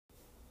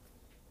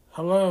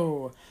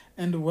Hello,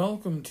 and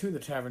welcome to the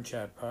Tavern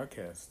Chat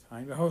podcast.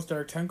 I'm your host,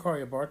 Eric Tenkar,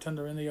 your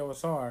bartender in the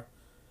OSR,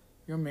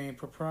 your main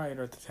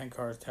proprietor at the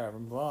Tenkar's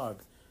Tavern blog,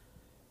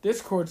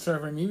 Discord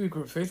server, media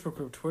group, Facebook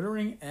group,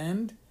 Twittering,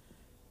 and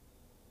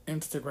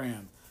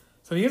Instagram.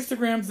 So the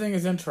Instagram thing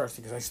is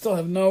interesting because I still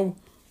have no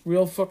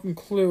real fucking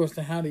clue as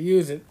to how to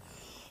use it.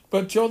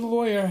 But Joe the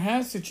Lawyer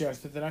has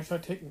suggested that I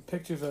start taking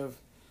pictures of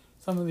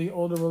some of the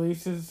older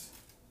releases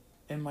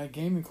in my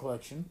gaming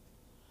collection,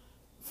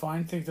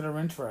 find things that are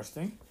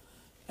interesting,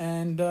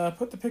 and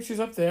put the pictures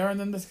up there and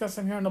then discuss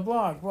them here on the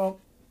blog. Well,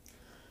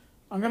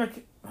 I'm going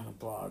to... on the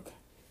blog.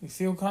 You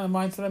see what kind of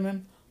mindset I'm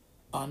in?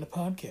 On the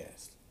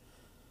podcast.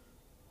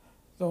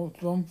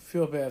 Don't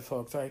feel bad,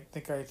 folks. I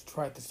think I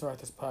tried to start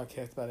this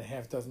podcast about a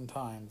half dozen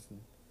times.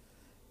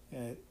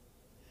 And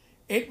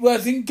it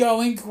wasn't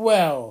going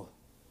well.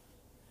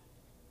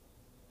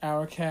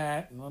 Our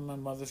cat and one of my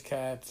mother's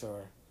cats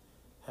are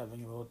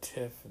having a little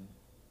tiff, and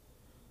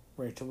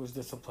Rachel was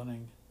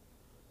disciplining.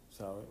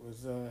 So it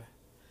was...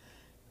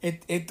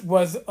 It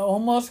was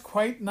almost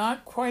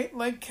not quite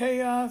like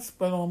chaos,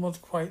 but almost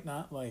quite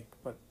not like,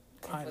 but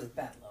kind of. It was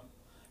bedlam.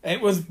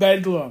 It was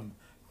bedlam.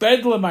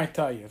 Bedlam, I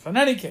tell you. So in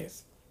any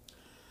case,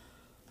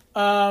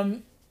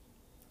 I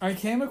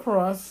came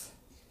across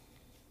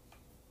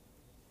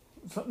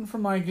something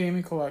from my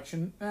gaming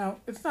collection. Now,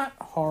 it's not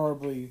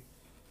horribly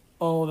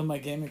old in my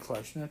gaming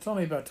collection. It's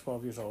only about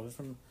 12 years old. It's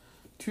from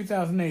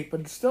 2008,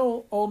 but it's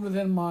still older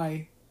than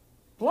my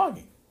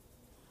blogging.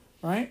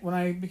 Right? When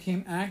I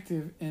became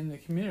active in the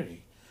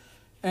community.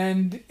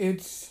 And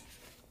it's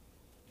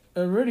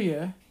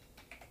Iridia,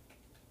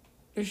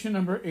 issue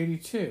number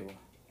 82.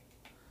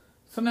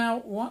 So now,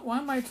 why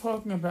am I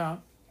talking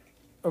about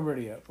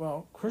Iridia?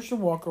 Well,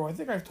 Christian Walker, I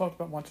think I've talked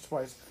about once or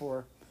twice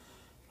before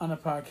on a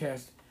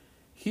podcast.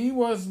 He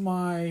was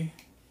my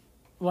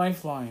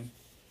lifeline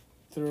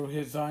through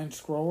his Zion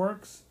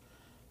Scrollworks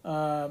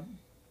back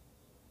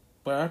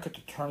at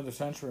the turn of the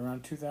century,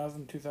 around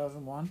 2000,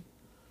 2001.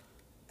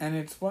 And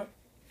it's what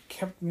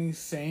kept me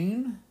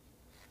sane.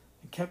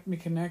 It kept me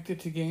connected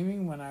to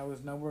gaming when I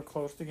was nowhere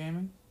close to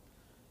gaming.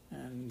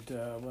 And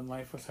when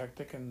life was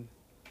hectic and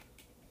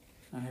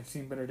I had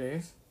seen better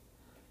days.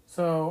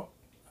 So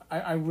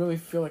I really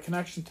feel a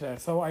connection to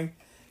that. So I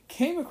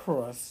came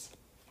across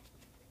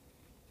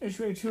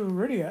issue 82 of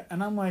Iridia,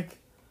 and I'm like,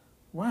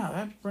 wow,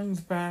 that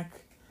brings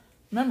back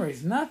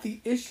memories. Not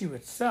the issue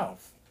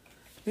itself.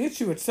 The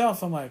issue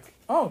itself, I'm like,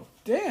 oh,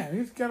 damn,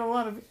 he's got a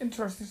lot of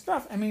interesting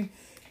stuff. I mean...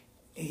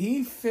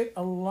 he fit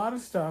a lot of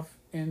stuff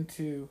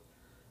into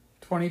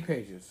 20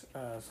 pages.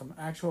 Some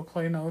actual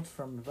play notes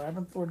from the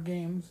Vibrant Thought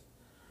games.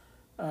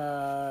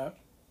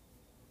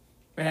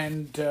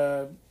 And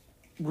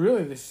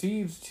really the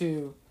seeds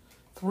to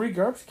 3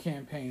 GURPS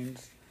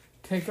campaigns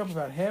take up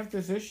about half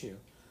this issue.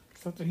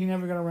 Stuff that he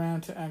never got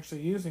around to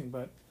actually using,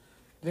 but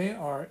they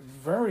are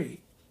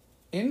very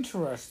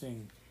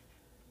interesting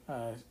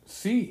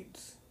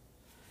seeds.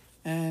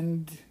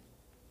 And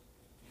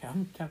yeah,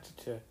 I'm tempted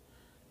to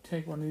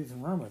take one of these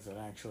and run with it,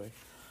 actually.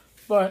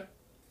 But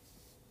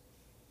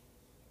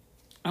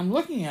I'm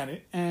looking at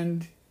it,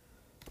 and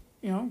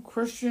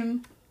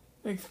Christian,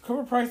 the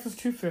cover price was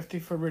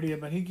 $250 for Iridia,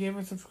 but he gave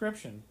a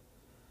subscription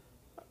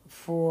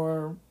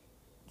for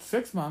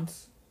 6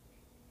 months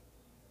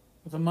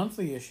with a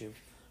monthly issue.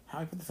 How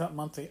I put this out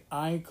monthly,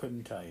 I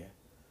couldn't tell you.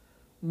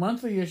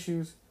 Monthly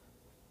issues,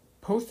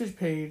 postage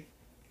paid,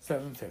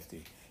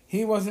 $750.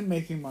 He wasn't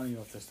making money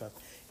off this stuff.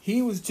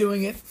 He was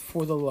doing it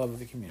for the love of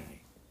the community.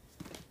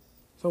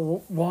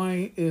 So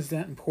why is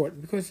that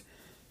important? Because,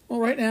 well,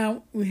 right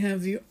now we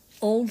have the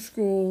old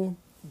school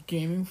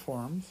gaming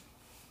forums.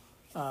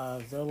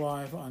 They're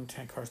live on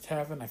Tenkar's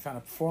Tavern. I found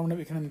a forum that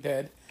we can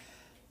embed.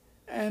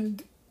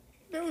 And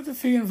there was a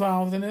fee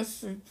involved in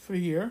this for a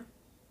year.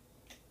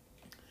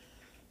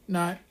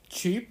 Not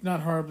cheap,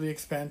 not horribly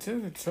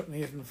expensive. It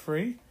certainly isn't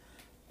free.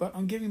 But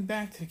I'm giving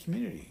back to the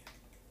community.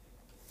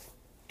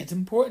 It's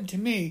important to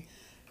me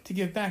to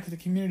give back because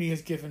the community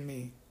has given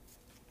me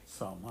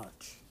so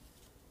much.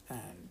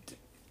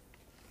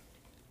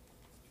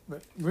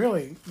 But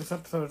really, this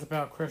episode is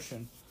about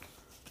Christian,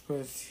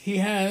 because he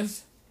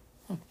has,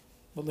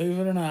 believe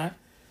it or not,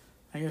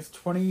 I guess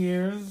 20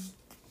 years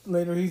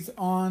later, he's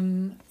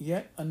on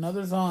yet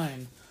another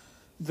Zion,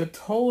 The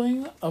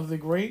Tolling of the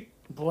Great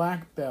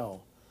Black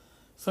Bell.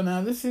 So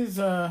now this is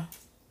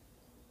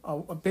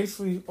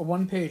basically a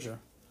one-pager,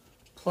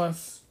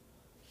 plus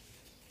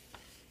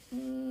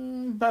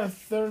about a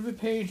third of the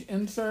page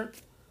insert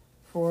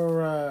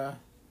for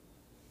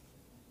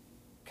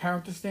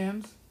character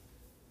stands,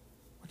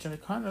 which are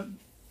kind of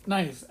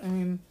nice. I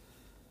mean,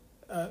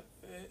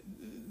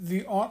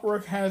 the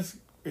artwork it's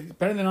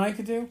better than I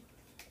could do.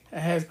 It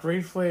has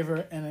great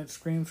flavor and it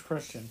screams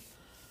Christian.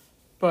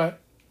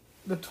 But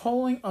the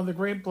Tolling of the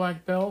Great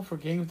Black Bell for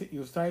games that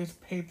use dice,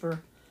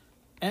 paper,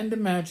 and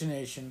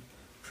imagination.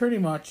 Pretty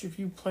much, if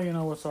you play an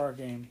OSR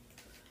game,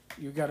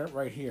 you got it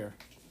right here.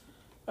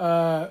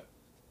 And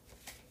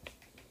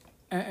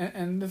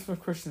this is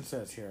what Christian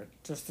says here,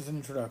 just as an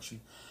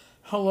introduction.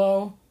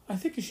 Hello, I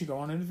think you should go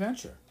on an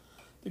adventure.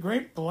 The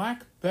great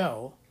black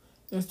bell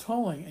is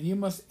tolling, and you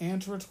must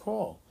answer its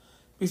call.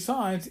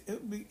 Besides,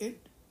 it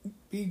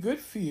be good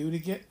for you to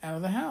get out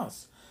of the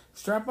house.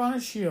 Strap on a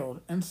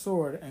shield and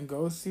sword and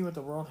go see what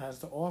the world has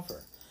to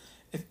offer.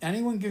 If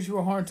anyone gives you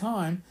a hard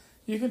time,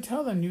 you can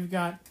tell them you've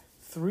got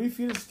 3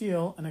 feet of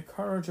steel and the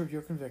courage of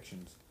your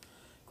convictions.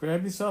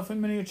 Grab yourself a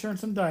miniature and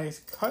some dice,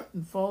 cut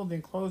and fold the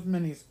enclosed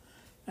minis,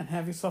 and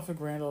have yourself a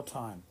grand old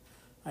time.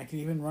 I can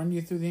even run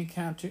you through the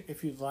encounter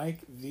if you'd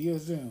like via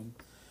Zoom.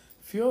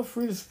 Feel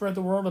free to spread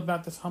the word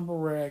about this humble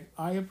rag.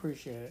 I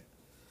appreciate it.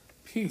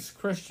 Peace,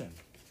 Christian.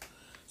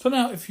 So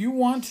now, if you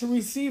want to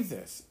receive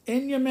this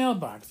in your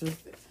mailbox,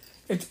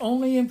 it's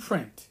only in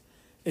print.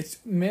 It's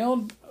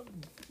mailed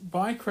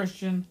by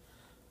Christian.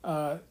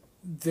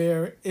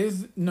 There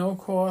is no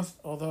cost,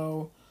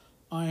 although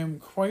I am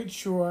quite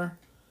sure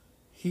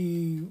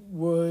he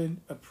would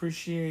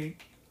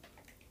appreciate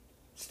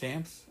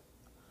stamps.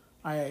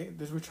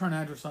 There's a return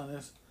address on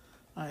this.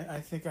 I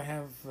think I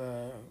have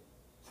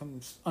some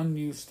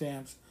unused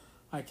stamps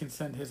I can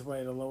send his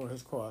way to lower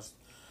his cost.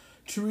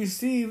 To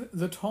receive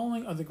the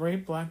tolling of the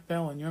Great Black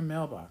Bell in your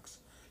mailbox,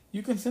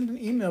 you can send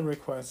an email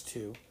request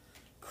to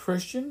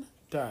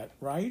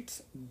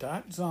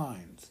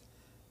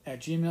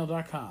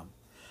christian.writes.zines@gmail.com.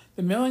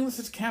 The mailing list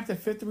is capped at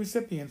 50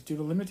 recipients due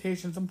to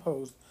limitations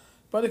imposed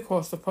by the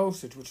cost of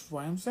postage, which is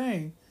why I'm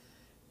saying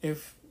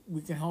if we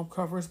can help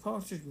cover his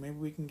postage, maybe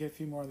we can get a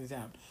few more of these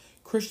out.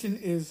 Christian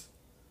is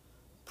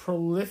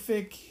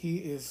prolific. He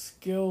is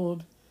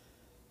skilled.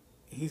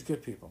 He's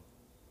good people.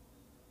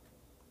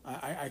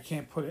 I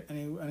can't put it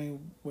any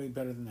way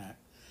better than that.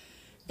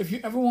 If you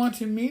ever want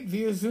to meet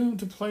via Zoom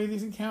to play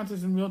these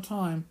encounters in real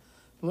time,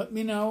 let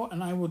me know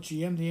and I will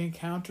GM the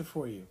encounter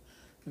for you.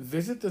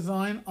 Visit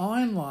Design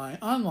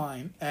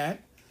online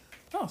at...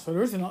 Oh, so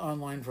there is an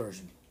online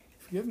version.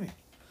 Forgive me.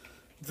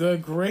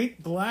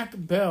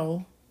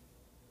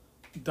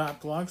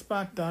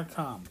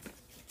 thegreatblackbell.blogspot.com.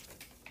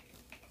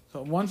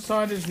 So one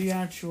side is the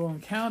actual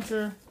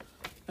encounter,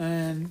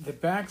 and the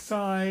back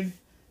side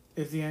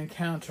is the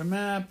encounter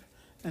map.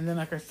 And then,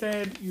 like I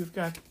said, you've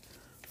got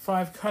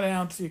 5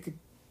 cutouts. So you could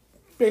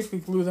basically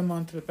glue them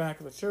onto the back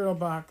of a cereal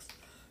box,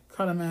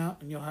 cut them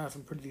out, and you'll have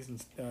some pretty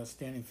decent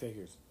standing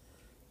figures.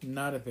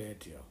 Not a bad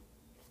deal.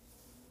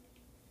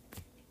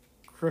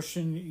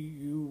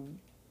 Christian,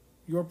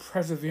 your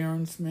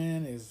perseverance,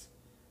 man, is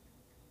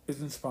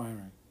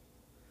inspiring.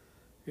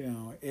 You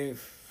know,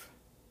 if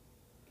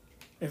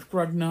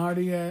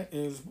Grognardia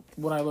is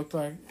what I looked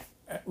at,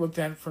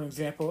 for an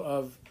example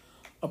of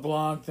a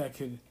blog that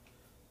could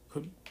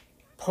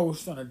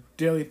post on a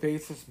daily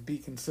basis and be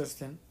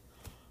consistent,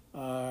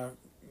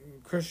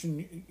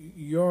 Christian,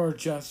 you're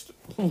just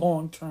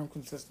long-term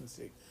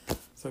consistency.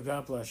 So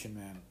God bless you,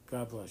 man.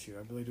 God bless you.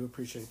 I really do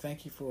appreciate it.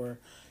 Thank you for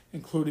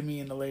including me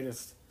in the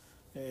latest.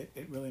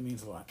 It really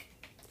means a lot.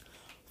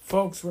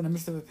 Folks, we're in the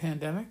midst of a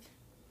pandemic.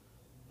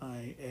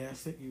 I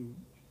ask that you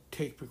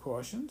take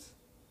precautions.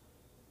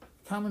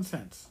 Common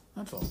sense.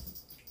 That's all.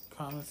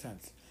 Common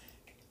sense.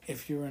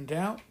 If you're in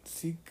doubt,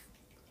 seek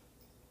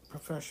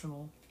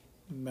professional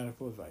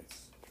medical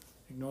advice.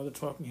 Ignore the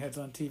talking heads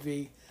on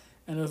TV.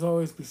 And as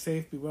always, be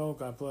safe, be well,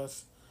 God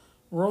bless.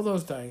 Roll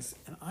those dice,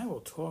 and I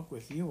will talk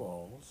with you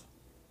all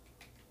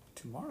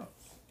tomorrow.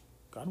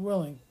 God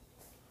willing.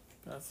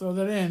 Gotta throw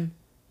that in.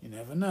 You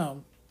never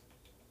know.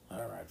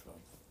 All right,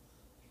 folks.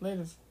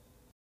 Laters.